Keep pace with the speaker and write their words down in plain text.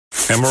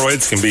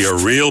Hemorrhoids can be a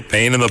real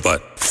pain in the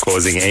butt,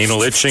 causing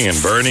anal itching and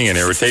burning and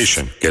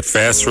irritation. Get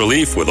fast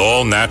relief with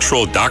all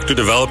natural,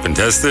 doctor-developed and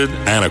tested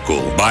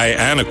Anacool. Buy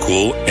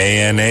Anacool,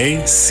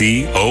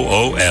 ANACOOL,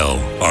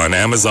 on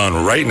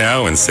Amazon right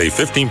now and save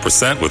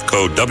 15% with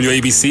code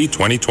WABC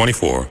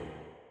 2024.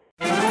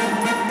 The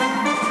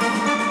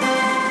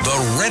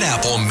Red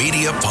Apple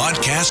Media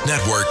Podcast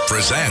Network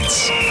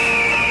presents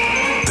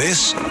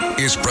This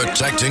is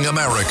Protecting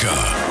America.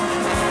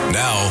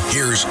 Now,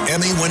 here's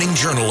Emmy-winning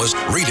journalist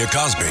Rita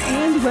Cosby.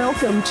 And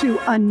welcome to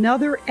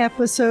another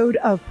episode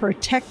of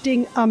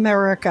Protecting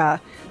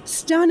America.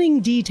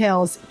 Stunning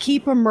details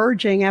keep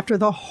emerging after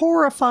the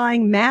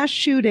horrifying mass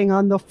shooting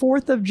on the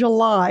 4th of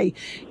July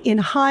in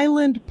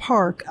Highland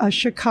Park, a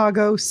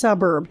Chicago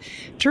suburb.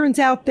 Turns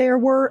out there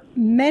were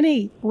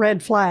many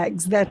red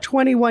flags that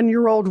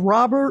 21-year-old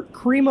Robert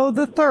Crimo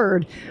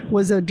III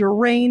was a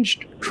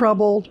deranged,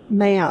 troubled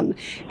man.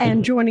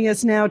 And joining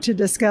us now to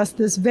discuss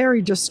this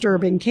very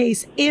disturbing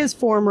case is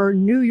former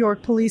New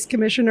York Police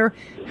Commissioner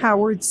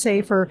Howard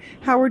Safir.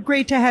 Howard,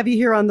 great to have you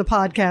here on the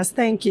podcast.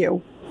 Thank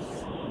you.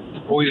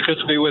 Always good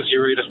to be with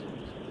you, Rita.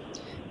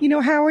 You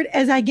know, Howard,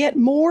 as I get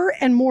more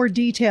and more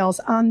details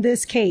on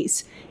this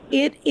case,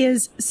 it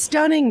is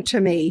stunning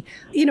to me.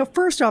 You know,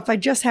 first off, I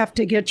just have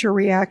to get your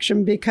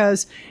reaction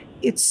because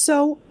it's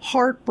so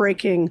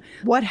heartbreaking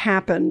what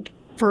happened.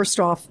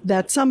 First off,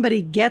 that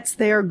somebody gets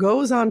there,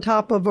 goes on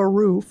top of a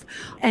roof,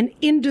 and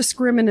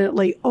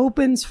indiscriminately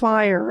opens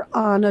fire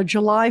on a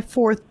July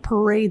 4th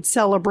parade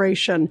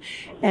celebration.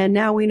 And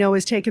now we know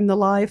has taken the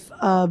life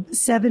of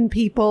 7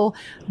 people,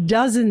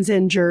 dozens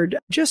injured.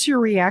 Just your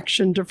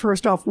reaction to,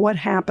 first off, what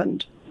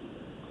happened?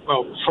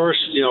 Well, first,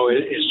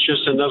 it's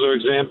just another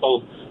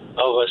example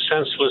of a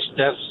senseless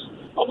death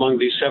among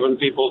these 7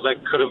 people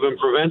that could have been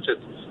prevented.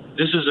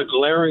 This is a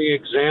glaring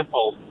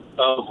example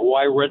of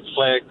why red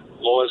flag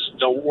laws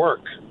don't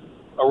work.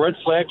 A red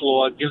flag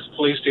law gives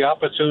police the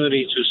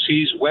opportunity to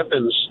seize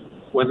weapons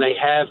when they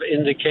have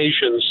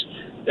indications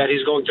that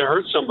he's going to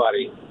hurt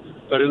somebody.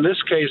 But in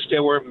this case,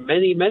 there were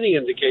many, many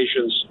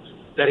indications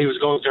that he was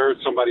going to hurt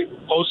somebody.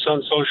 Posts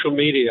on social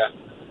media,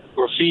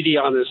 graffiti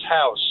on his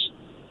house,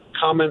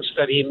 comments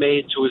that he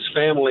made to his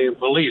family and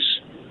police.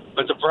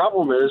 But the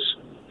problem is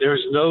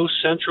there's no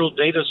central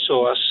data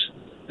source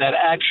that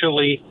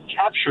actually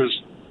captures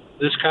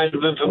this kind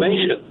of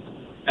information.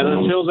 And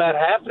until that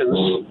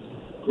happens,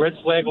 red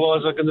flag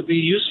laws are going to be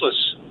useless.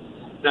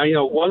 Now,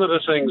 one of the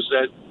things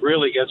that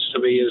really gets to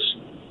me is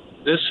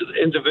this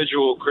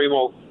individual,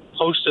 Crimo,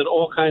 posted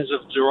all kinds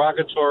of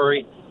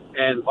derogatory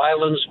and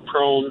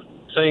violence-prone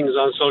things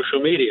on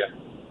social media.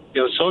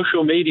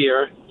 Social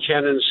media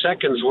can, in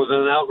seconds with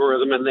an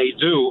algorithm, and they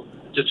do,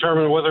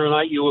 determine whether or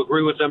not you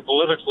agree with them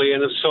politically,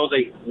 and if so,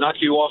 they knock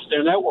you off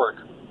their network.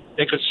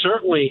 They could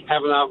certainly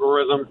have an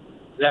algorithm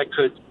that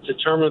could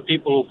determine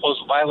people who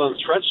post violent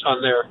threats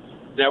on their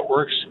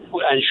networks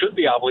and should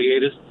be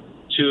obligated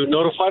to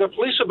notify the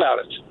police about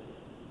it.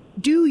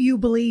 Do you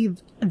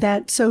believe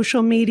that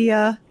social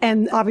media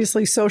and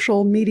obviously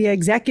social media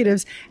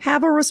executives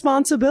have a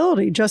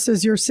responsibility, just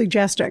as you're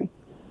suggesting?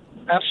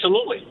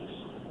 Absolutely.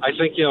 I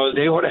think,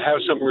 they ought to have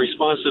some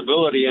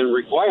responsibility and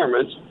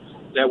requirement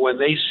that when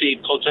they see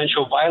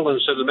potential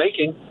violence in the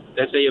making,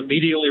 that they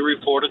immediately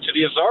report it to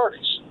the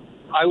authorities.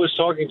 I was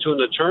talking to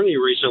an attorney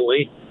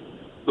recently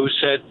who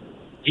said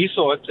he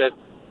thought that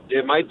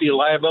there might be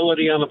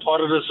liability on the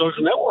part of the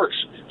social networks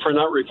for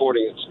not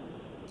reporting it.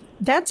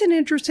 That's an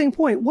interesting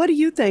point. What do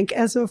you think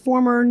as a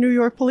former New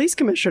York Police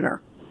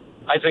Commissioner?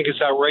 I think it's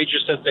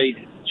outrageous that they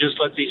just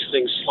let these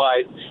things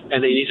slide,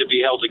 and they need to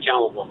be held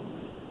accountable.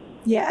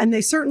 Yeah, and they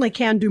certainly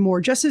can do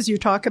more. Just as you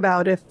talk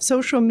about, if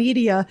social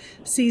media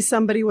sees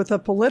somebody with a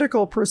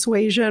political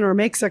persuasion or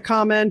makes a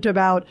comment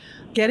about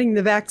getting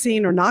the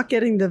vaccine or not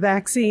getting the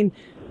vaccine,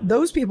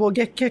 those people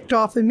get kicked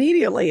off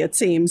immediately, it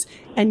seems.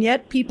 And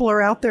yet people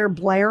are out there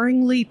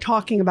blaringly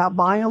talking about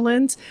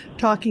violence,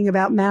 talking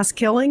about mass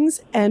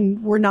killings,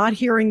 and we're not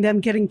hearing them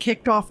getting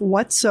kicked off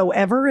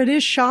whatsoever. It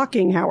is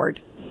shocking,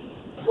 Howard.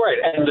 Right.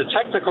 And the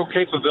technical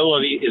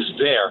capability is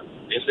there.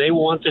 If they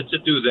wanted to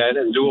do that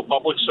and do a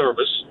public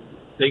service,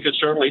 they could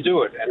certainly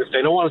do it. And if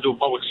they don't want to do a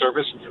public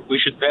service, we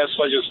should pass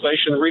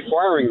legislation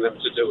requiring them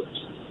to do it.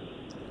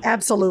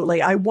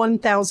 Absolutely. I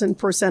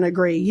 1,000%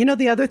 agree.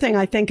 The other thing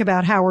I think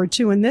about Howard,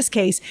 too, in this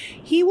case,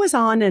 he was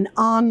on an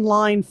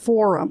online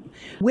forum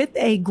with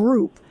a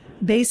group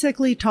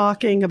basically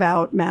talking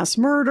about mass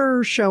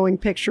murder, showing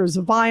pictures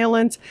of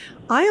violence.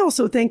 I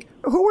also think,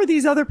 who are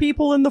these other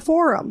people in the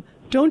forum?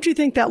 Don't you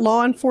think that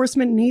law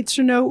enforcement needs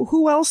to know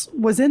who else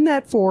was in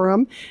that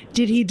forum?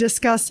 Did he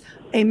discuss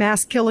a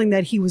mass killing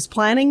that he was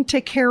planning to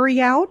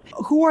carry out?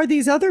 Who are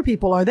these other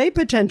people? Are they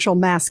potential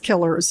mass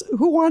killers?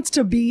 Who wants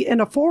to be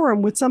in a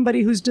forum with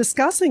somebody who's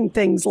discussing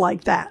things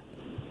like that?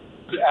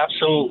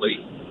 Absolutely.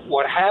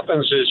 What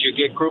happens is you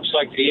get groups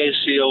like the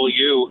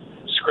ACLU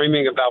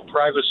screaming about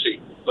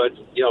privacy. But,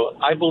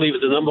 I believe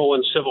the number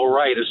one civil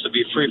right is to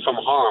be free from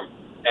harm.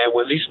 And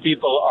when these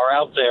people are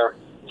out there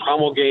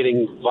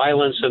promulgating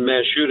violence and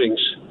mass shootings,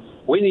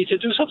 we need to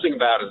do something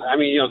about it. I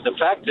mean, the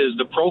fact is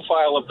the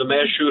profile of the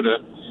mass shooter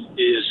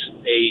is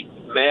a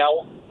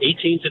male,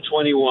 18 to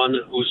 21,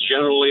 who's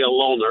generally a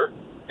loner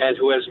and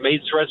who has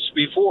made threats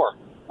before.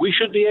 We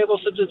should be able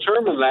to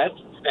determine that,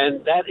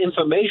 and that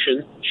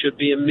information should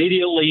be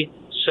immediately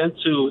sent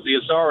to the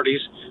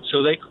authorities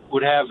so they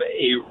would have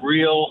a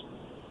real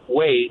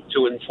way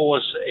to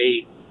enforce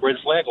a red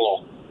flag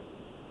law.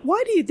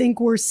 Why do you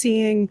think we're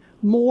seeing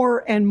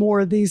more and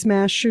more of these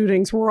mass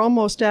shootings? We're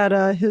almost at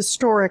a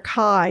historic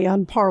high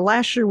on par.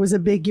 Last year was a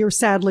big year,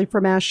 sadly, for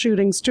mass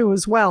shootings, too,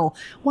 as well.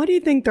 Why do you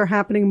think they're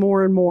happening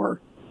more and more?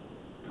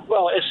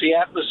 Well, it's the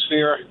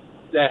atmosphere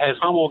that has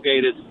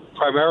promulgated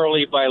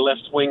primarily by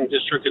left-wing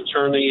district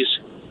attorneys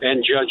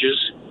and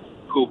judges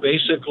who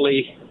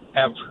basically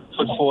have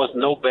put forth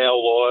no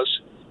bail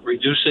laws,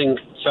 reducing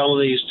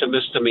felonies to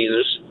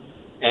misdemeanors,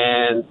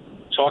 and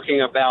talking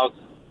about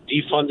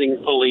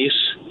defunding police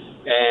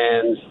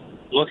and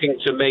looking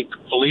to make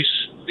police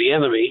the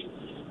enemy.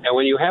 And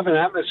when you have an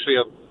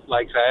atmosphere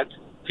like that,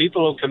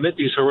 people who commit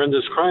these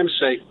horrendous crimes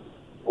say,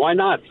 why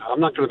not?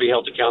 I'm not going to be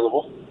held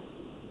accountable.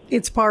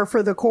 It's par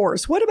for the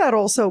course. What about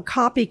also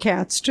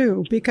copycats,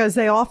 too? Because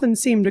they often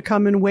seem to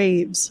come in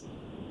waves.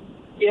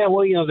 Yeah,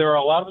 well, there are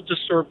a lot of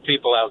disturbed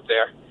people out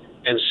there.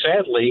 And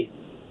sadly,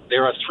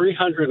 there are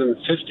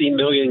 350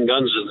 million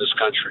guns in this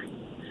country.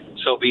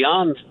 So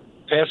beyond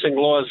passing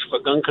laws for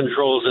gun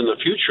controls in the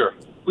future,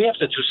 we have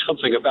to do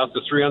something about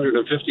the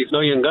 350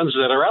 million guns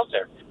that are out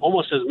there,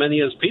 almost as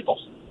many as people.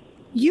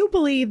 You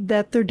believe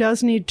that there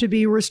does need to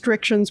be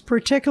restrictions,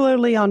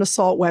 particularly on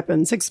assault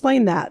weapons.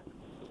 Explain that.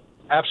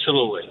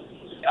 Absolutely.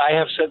 I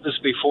have said this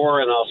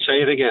before, and I'll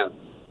say it again.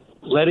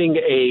 Letting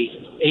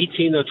a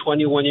 18 or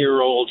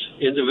 21-year-old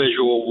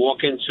individual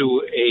walk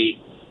into a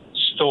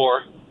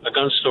store, a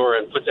gun store,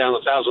 and put down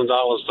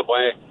 $1,000 to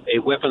buy a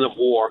weapon of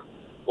war,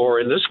 or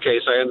in this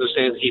case, I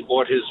understand he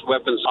bought his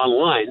weapons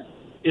online,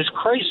 is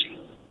crazy.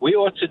 We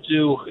ought to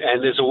do,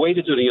 and there's a way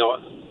to do it.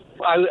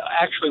 I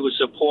actually would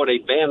support a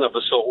ban of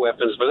assault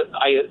weapons, but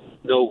I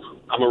know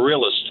I'm a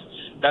realist.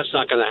 That's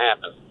not going to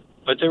happen.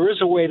 But there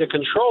is a way to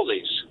control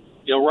these.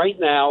 Right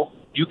now,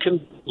 you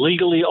can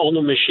legally own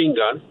a machine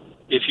gun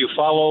if you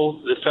follow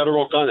the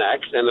Federal Gun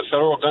Act, and the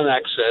Federal Gun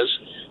Act says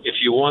if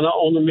you want to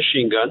own a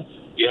machine gun,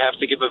 you have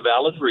to give a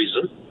valid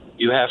reason.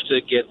 You have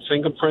to get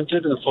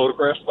fingerprinted and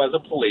photographed by the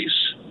police.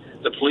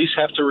 The police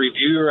have to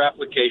review your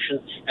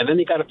application, and then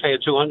you got to pay a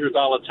 $200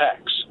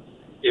 tax.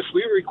 If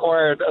we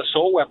required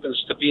assault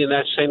weapons to be in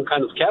that same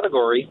kind of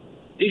category,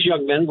 these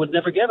young men would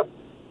never get them.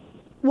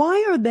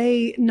 Why are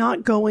they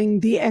not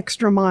going the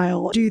extra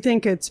mile? Do you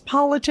think it's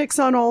politics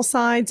on all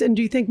sides? And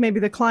do you think maybe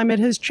the climate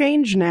has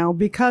changed now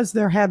because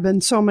there have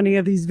been so many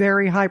of these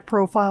very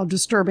high-profile,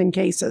 disturbing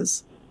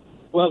cases?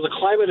 Well, the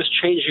climate is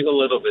changing a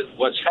little bit.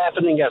 What's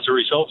happening as a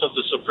result of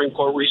the Supreme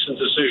Court recent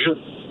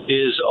decision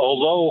is,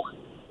 although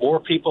more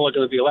people are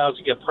going to be allowed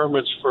to get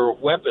permits for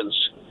weapons,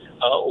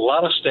 a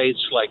lot of states,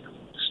 like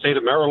the state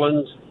of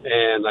Maryland,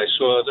 and I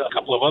saw a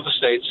couple of other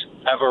states,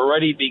 have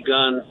already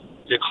begun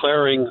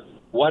declaring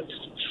what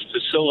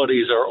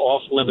facilities are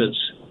off limits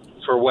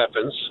for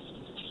weapons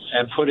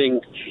and putting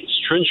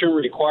stringent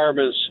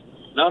requirements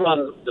not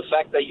on the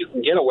fact that you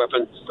can get a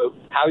weapon, but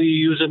how you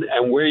use it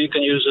and where you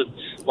can use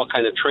it, what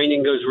kind of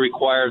training is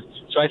required.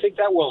 So I think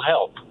that will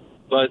help.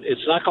 But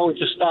it's not going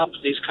to stop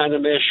these kind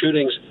of mass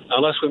shootings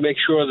unless we make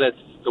sure that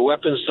the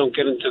weapons don't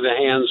get into the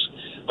hands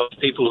of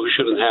people who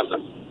shouldn't have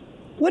them.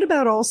 What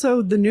about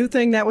also the new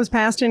thing that was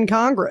passed in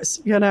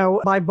Congress,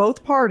 by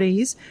both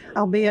parties,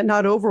 albeit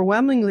not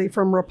overwhelmingly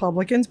from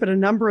Republicans, but a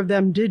number of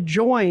them did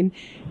join.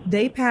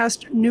 They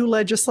passed new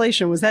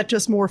legislation. Was that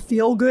just more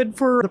feel good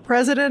for the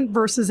president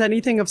versus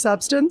anything of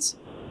substance?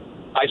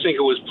 I think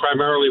it was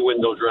primarily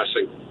window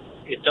dressing.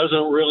 It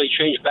doesn't really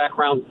change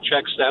background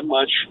checks that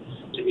much.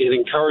 It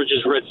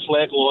encourages red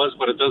flag laws,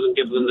 but it doesn't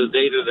give them the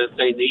data that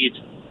they need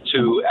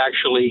to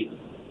actually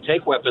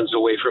take weapons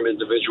away from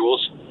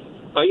individuals.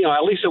 But,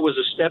 at least it was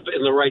a step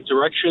in the right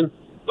direction,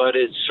 but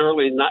it's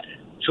certainly not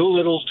too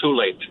little, too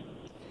late.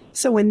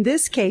 So in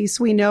this case,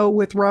 we know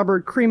with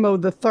Robert Crimo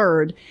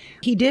III,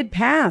 he did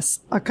pass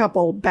a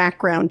couple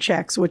background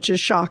checks, which is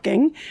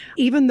shocking,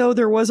 even though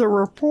there was a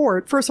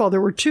report. First of all, there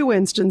were two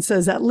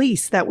instances, at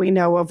least, that we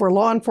know of where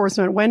law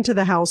enforcement went to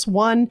the house.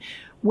 One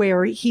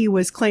where he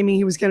was claiming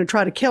he was going to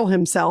try to kill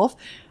himself.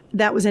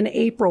 That was in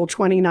April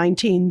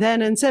 2019.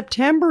 Then in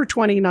September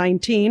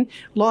 2019,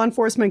 law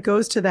enforcement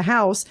goes to the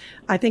house.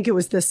 I think it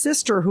was the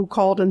sister who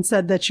called and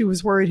said that she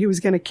was worried he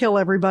was going to kill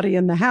everybody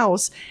in the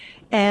house.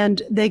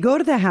 And they go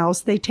to the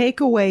house, they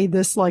take away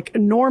this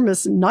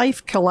enormous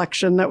knife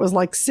collection that was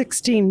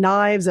 16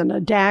 knives and a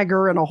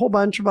dagger and a whole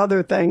bunch of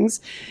other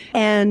things.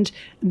 And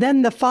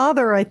then the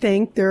father, I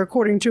think,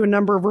 according to a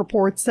number of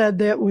reports, said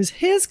that it was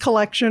his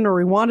collection or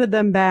he wanted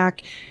them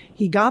back.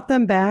 He got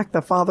them back.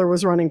 The father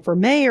was running for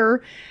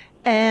mayor.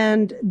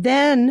 And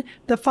then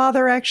the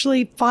father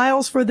actually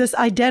files for this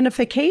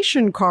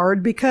identification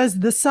card because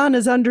the son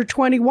is under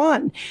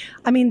 21.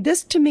 I mean,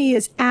 this to me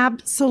is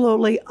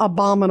absolutely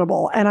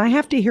abominable. And I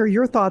have to hear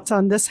your thoughts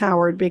on this,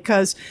 Howard,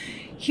 because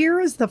here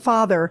is the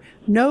father,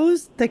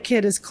 knows the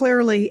kid is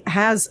clearly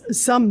has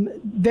some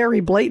very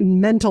blatant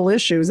mental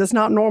issues. It's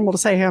not normal to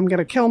say, hey, I'm going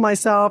to kill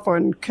myself or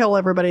kill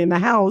everybody in the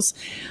house.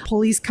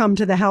 Police come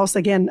to the house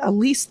again, at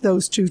least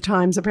those 2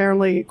 times.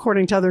 Apparently,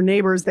 according to other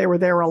neighbors, they were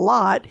there a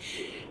lot.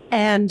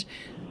 And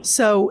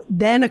so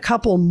then a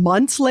couple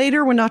months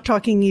later, we're not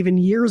talking even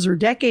years or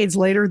decades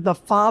later, the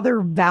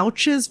father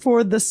vouches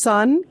for the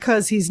son,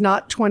 because he's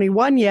not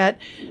 21 yet,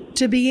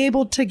 to be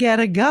able to get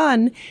a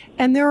gun.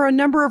 And there are a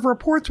number of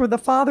reports where the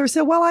father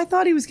said, well, I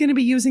thought he was going to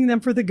be using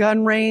them for the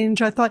gun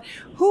range. I thought,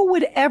 who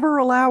would ever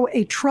allow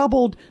a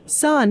troubled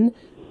son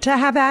to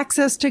have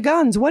access to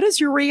guns? What is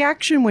your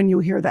reaction when you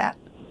hear that?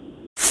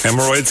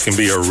 Hemorrhoids can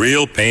be a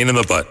real pain in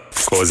the butt,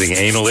 causing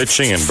anal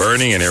itching and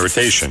burning and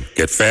irritation.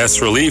 Get fast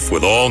relief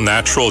with all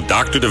natural,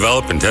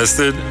 doctor-developed and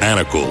tested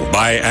Anacool.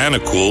 Buy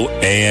Anacool,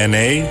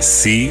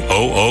 Anacool,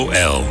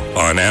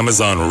 on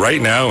Amazon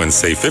right now and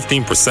save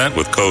 15%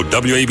 with code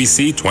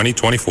WABC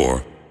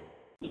 2024.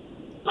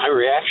 My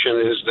reaction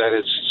is that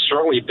it's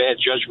certainly bad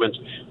judgment,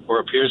 or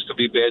appears to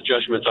be bad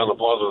judgment on the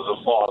part of the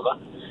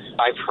father.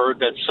 I've heard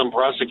that some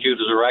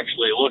prosecutors are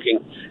actually looking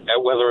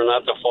at whether or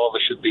not the father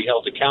should be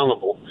held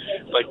accountable.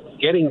 But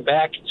getting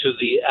back to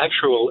the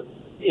actual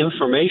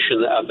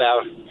information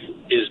about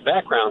his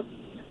background,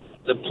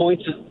 the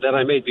point that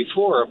I made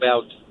before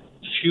about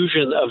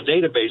fusion of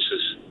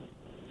databases,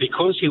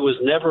 because he was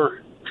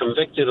never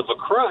convicted of a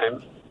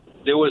crime,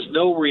 there was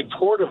no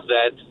report of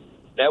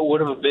that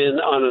would have been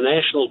on a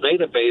national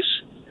database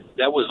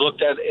that was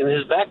looked at in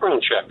his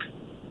background check.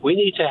 We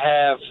need to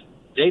have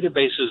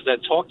databases that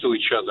talk to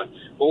each other.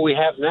 What we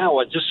have now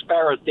are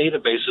disparate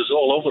databases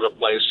all over the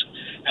place,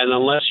 and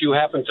unless you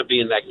happen to be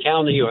in that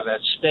county or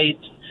that state,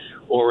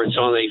 or it's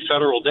on a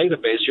federal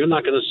database, you're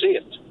not going to see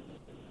it.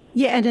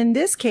 Yeah, and in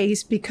this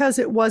case, because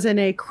it wasn't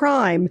a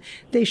crime,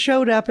 they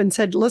showed up and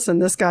said, listen,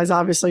 this guy's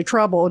obviously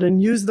troubled,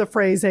 and used the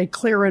phrase a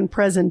clear and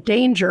present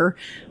danger.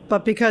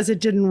 But because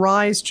it didn't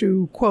rise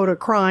to, quote, a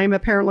crime,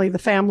 apparently the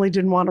family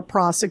didn't want to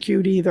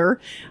prosecute either.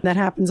 That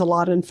happens a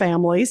lot in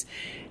families.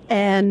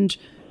 And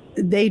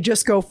they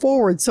just go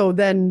forward. So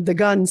then the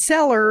gun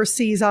seller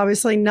sees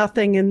obviously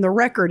nothing in the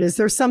record. Is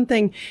there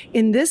something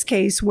in this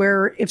case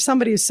where if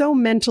somebody is so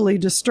mentally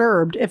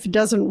disturbed, if it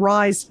doesn't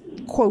rise,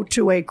 quote,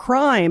 to a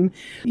crime,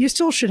 you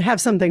still should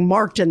have something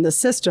marked in the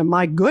system?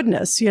 My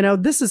goodness,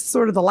 this is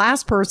sort of the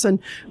last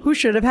person who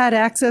should have had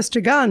access to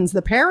guns.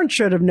 The parents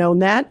should have known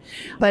that,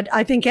 but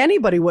I think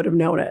anybody would have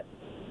known it.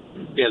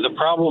 Yeah, the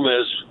problem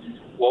is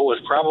what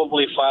was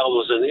probably filed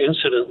was an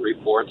incident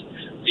report.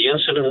 The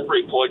incident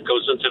report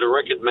goes into the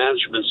record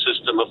management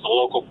system of the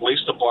local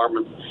police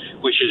department,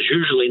 which is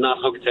usually not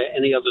hooked to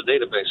any other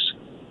database.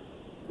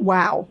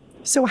 Wow.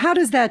 So how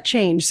does that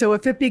change? So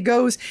if it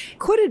goes,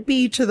 could it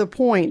be to the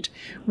point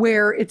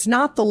where it's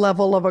not the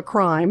level of a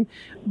crime,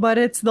 but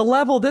it's the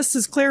level, this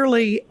is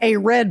clearly a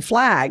red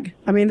flag.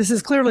 I mean, this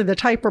is clearly the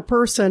type of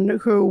person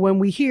who, when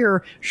we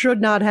hear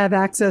should not have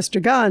access to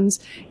guns,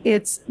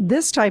 it's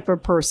this type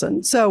of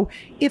person. So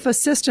if a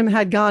system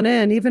had gone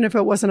in, even if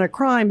it wasn't a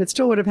crime, it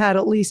still would have had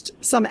at least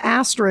some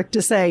asterisk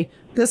to say,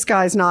 this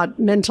guy's not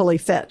mentally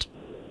fit.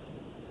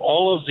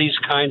 All of these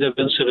kind of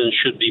incidents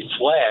should be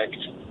flagged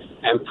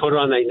and put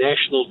on a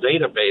national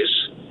database,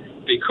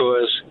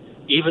 because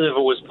even if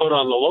it was put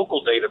on the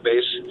local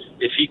database,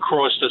 if he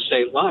crossed a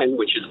state line,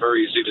 which is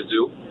very easy to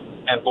do,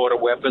 and bought a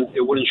weapon,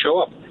 it wouldn't show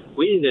up.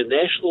 We need a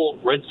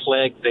national red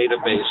flag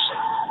database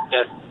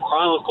that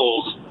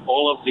chronicles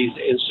all of these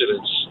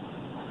incidents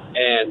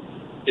and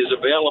is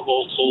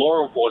available to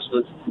law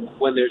enforcement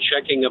when they're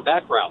checking a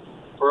background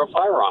for a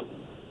firearm.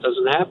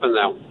 Doesn't happen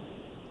now.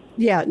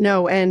 Yeah,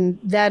 no, and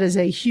that is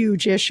a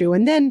huge issue.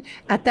 And then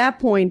at that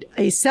point,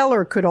 a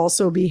seller could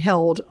also be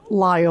held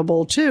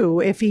liable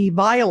too if he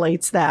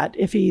violates that,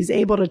 if he's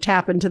able to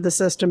tap into the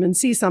system and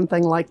see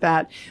something like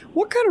that.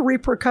 What kind of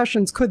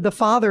repercussions could the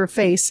father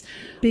face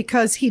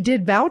because he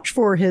did vouch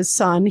for his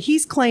son?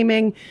 He's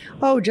claiming,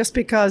 oh, just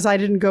because I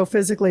didn't go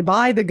physically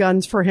buy the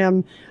guns for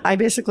him, I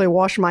basically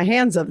wash my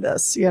hands of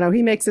this.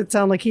 He makes it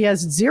sound like he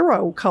has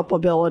zero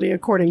culpability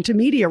according to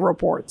media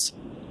reports.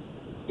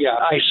 Yeah,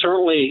 I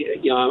certainly,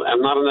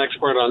 I'm not an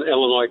expert on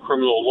Illinois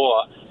criminal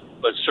law,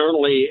 but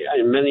certainly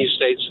in many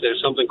states there's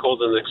something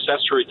called an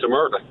accessory to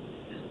murder.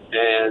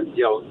 And,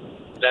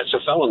 that's a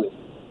felony.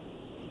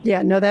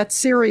 Yeah, no, that's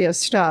serious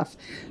stuff.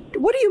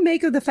 What do you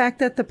make of the fact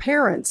that the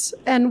parents,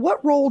 and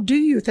what role do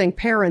you think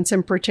parents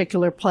in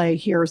particular play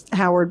here,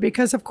 Howard?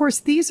 Because, of course,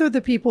 these are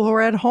the people who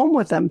are at home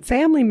with them.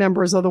 Family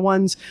members are the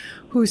ones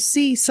who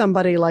see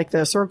somebody like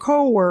this, or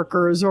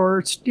coworkers,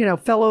 or,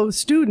 fellow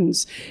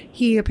students.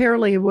 He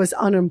apparently was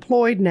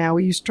unemployed now.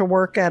 He used to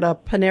work at a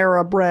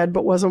Panera Bread,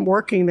 but wasn't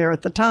working there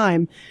at the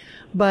time.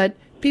 But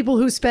people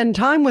who spend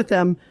time with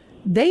them,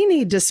 they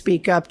need to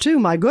speak up too,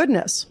 my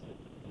goodness.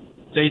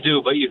 They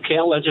do, but you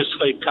can't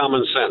legislate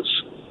common sense.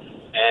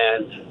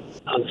 And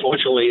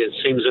unfortunately, it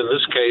seems in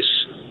this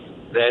case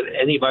that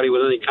anybody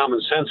with any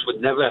common sense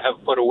would never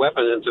have put a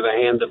weapon into the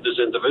hand of this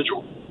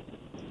individual.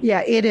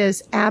 Yeah, it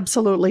is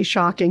absolutely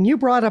shocking. You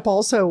brought up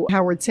also,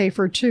 Howard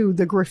Safir, too,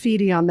 the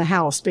graffiti on the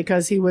house,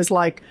 because he was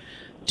like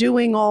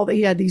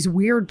he had these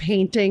weird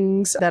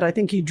paintings that I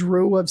think he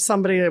drew of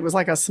somebody that was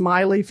like a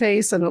smiley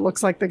face, and it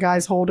looks like the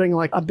guy's holding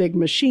like a big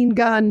machine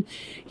gun.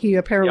 He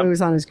apparently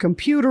was on his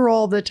computer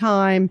all the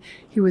time.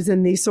 He was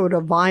in these sort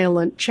of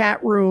violent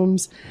chat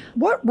rooms.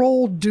 What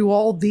role do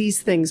all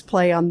these things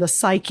play on the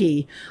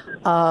psyche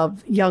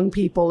of young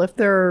people if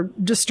they're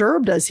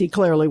disturbed, as he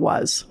clearly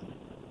was?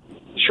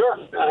 Sure.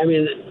 I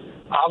mean,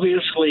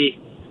 obviously,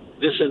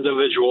 this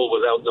individual,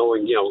 without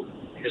knowing,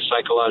 his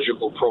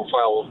psychological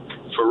profile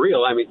for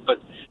real, but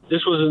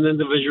this was an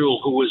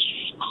individual who was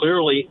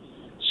clearly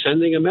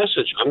sending a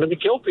message: I'm going to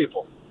kill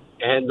people,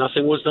 and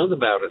nothing was done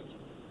about it.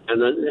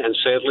 And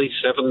sadly,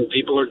 7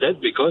 people are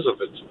dead because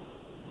of it.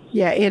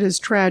 Yeah, it is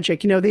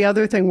tragic. The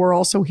other thing we're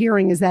also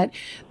hearing is that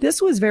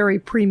this was very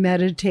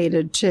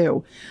premeditated,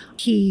 too.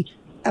 He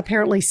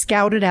apparently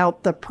scouted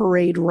out the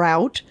parade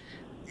route.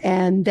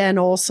 And then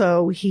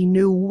also he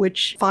knew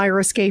which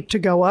fire escape to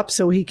go up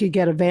so he could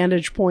get a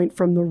vantage point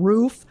from the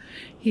roof.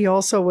 He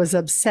also was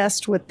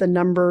obsessed with the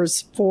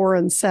numbers 4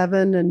 and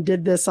 7 and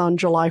did this on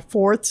July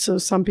 4th. So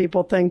some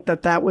people think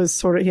that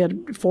was he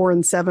had 4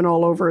 and 7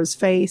 all over his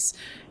face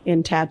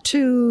in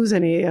tattoos,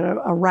 and he had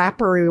a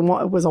rapper. He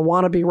was a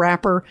wannabe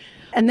rapper.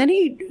 And then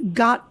he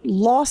got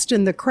lost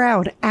in the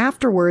crowd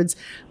afterwards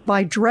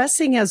by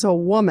dressing as a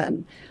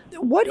woman.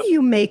 What do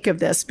you make of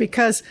this?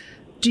 Because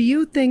do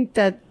you think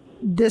that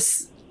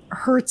this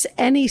hurts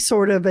any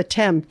sort of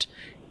attempt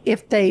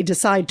if they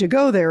decide to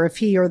go there, if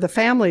he or the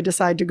family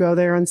decide to go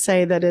there and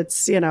say that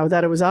it's,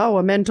 that it was,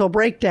 a mental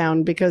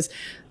breakdown, because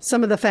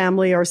some of the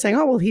family are saying,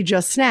 well, he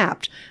just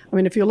snapped.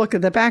 If you look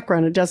at the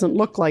background, it doesn't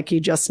look like he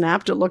just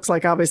snapped. It looks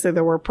like obviously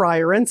there were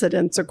prior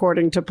incidents,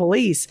 according to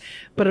police,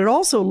 but it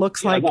also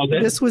looks like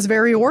this was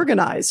very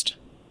organized.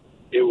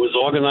 It was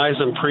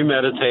organized and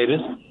premeditated.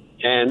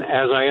 And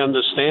as I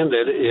understand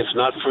it, if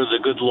not for the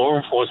good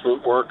law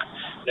enforcement work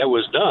that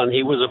was done,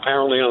 he was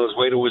apparently on his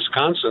way to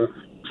Wisconsin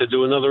to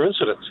do another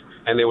incident.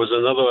 And there was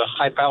another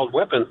high-powered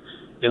weapon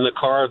in the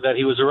car that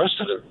he was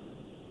arrested in.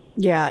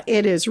 Yeah,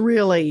 it is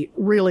really,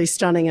 really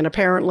stunning. And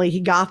apparently he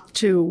got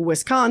to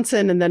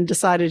Wisconsin and then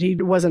decided he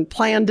wasn't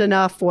planned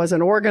enough,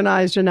 wasn't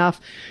organized enough,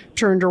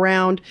 turned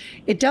around.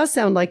 It does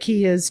sound like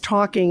he is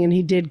talking and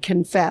he did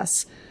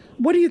confess.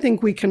 What do you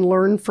think we can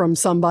learn from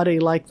somebody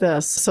like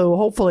this? So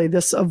hopefully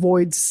this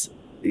avoids,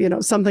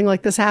 something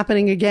like this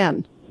happening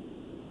again.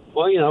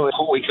 Well,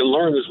 what we can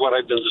learn is what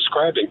I've been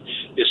describing,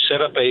 is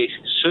set up a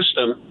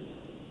system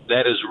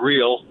that is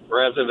real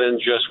rather than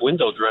just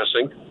window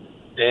dressing.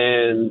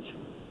 And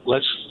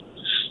let's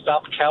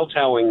stop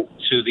kowtowing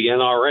to the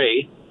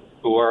NRA,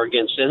 who are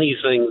against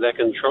anything that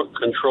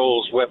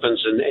controls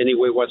weapons in any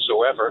way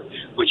whatsoever,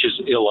 which is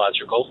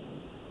illogical.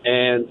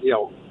 And,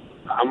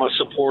 I'm a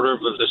supporter of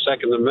the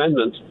Second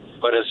Amendment,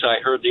 but as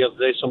I heard the other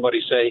day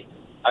somebody say,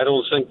 I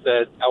don't think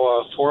that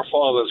our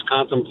forefathers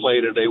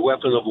contemplated a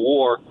weapon of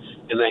war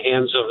in the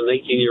hands of an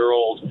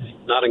 18-year-old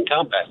not in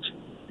combat.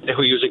 They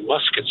were using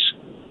muskets.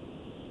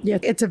 Yeah,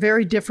 it's a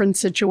very different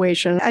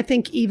situation. I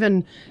think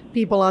even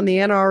people on the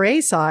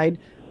NRA side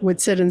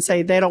would sit and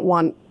say they don't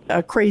want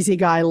a crazy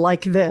guy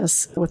like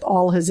this, with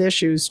all his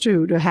issues,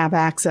 too, to have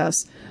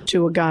access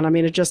to a gun.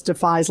 It just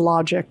defies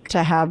logic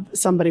to have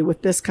somebody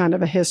with this kind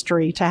of a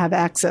history to have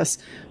access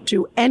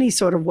to any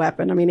sort of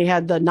weapon. He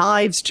had the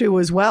knives, too,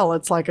 as well.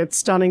 It's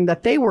stunning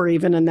that they were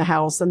even in the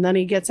house, and then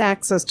he gets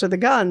access to the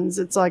guns.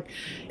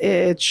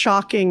 It's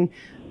shocking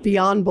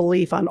beyond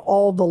belief on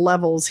all the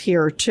levels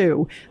here,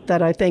 too,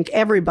 that I think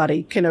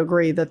everybody can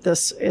agree that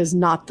this is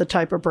not the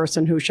type of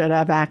person who should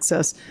have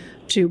access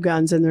to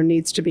guns, and there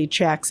needs to be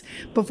checks.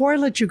 Before I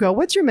let you go,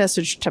 what's your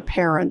message to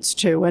parents,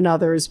 too, and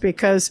others?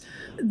 Because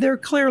there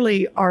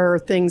clearly are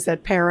things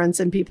that parents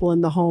and people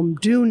in the home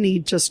do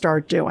need to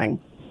start doing.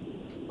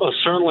 Well,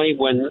 certainly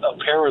when a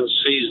parent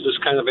sees this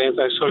kind of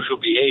antisocial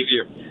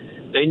behavior,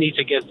 they need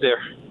to get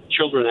their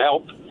children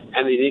help,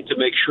 and they need to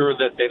make sure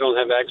that they don't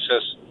have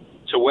access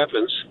to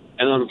weapons.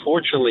 And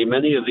unfortunately,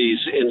 many of these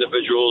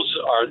individuals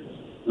are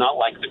not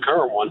like the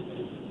current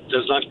one.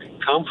 Does not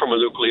come from a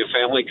nuclear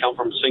family, come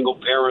from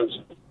single-parent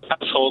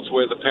households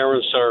where the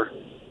parents are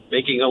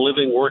making a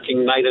living,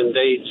 working night and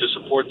day to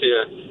support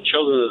their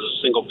children as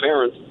a single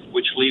parent,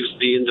 which leaves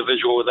the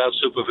individual without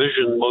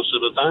supervision most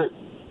of the time.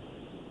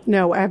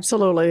 No,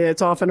 absolutely.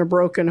 It's often a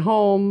broken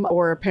home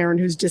or a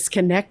parent who's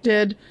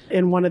disconnected.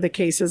 In one of the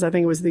cases, I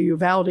think it was the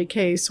Uvalde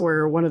case,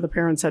 where one of the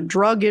parents had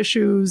drug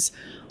issues.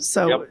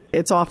 So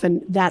It's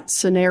often that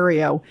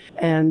scenario.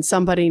 And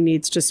somebody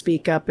needs to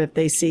speak up if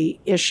they see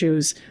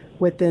issues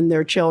within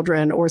their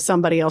children or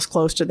somebody else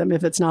close to them.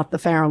 If it's not the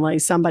family,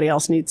 somebody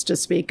else needs to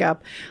speak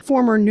up.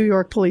 Former New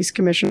York Police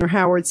Commissioner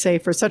Howard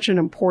Safir, such an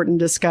important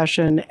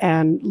discussion,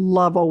 and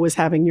love always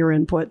having your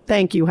input.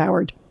 Thank you,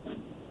 Howard.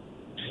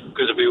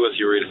 Good to be with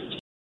you, Rita.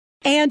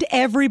 And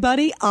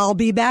everybody, I'll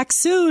be back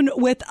soon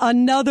with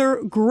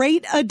another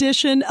great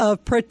edition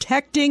of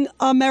Protecting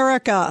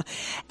America.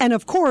 And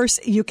of course,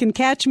 you can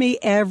catch me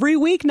every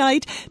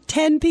weeknight,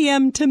 10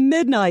 p.m. to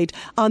midnight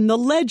on the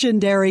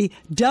legendary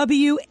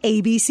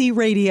WABC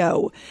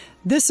Radio.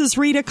 This is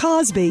Rita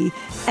Cosby,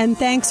 and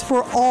thanks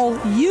for all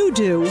you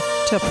do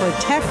to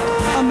protect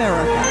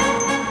America.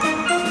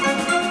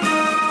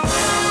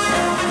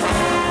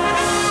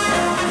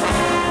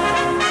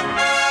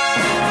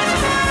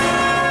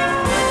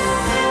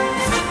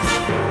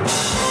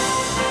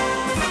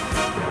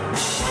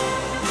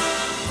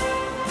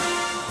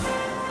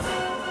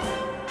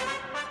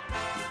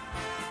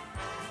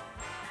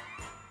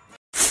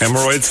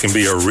 Hemorrhoids can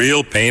be a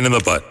real pain in the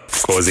butt,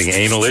 causing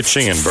anal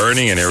itching and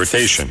burning and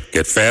irritation.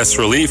 Get fast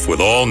relief with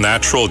all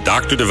natural,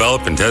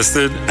 doctor-developed and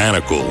tested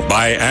Anacool.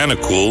 Buy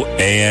Anacool,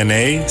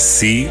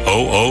 ANACOOL,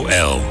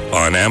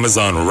 on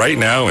Amazon right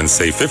now and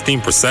save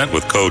 15%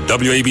 with code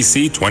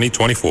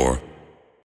WABC2024.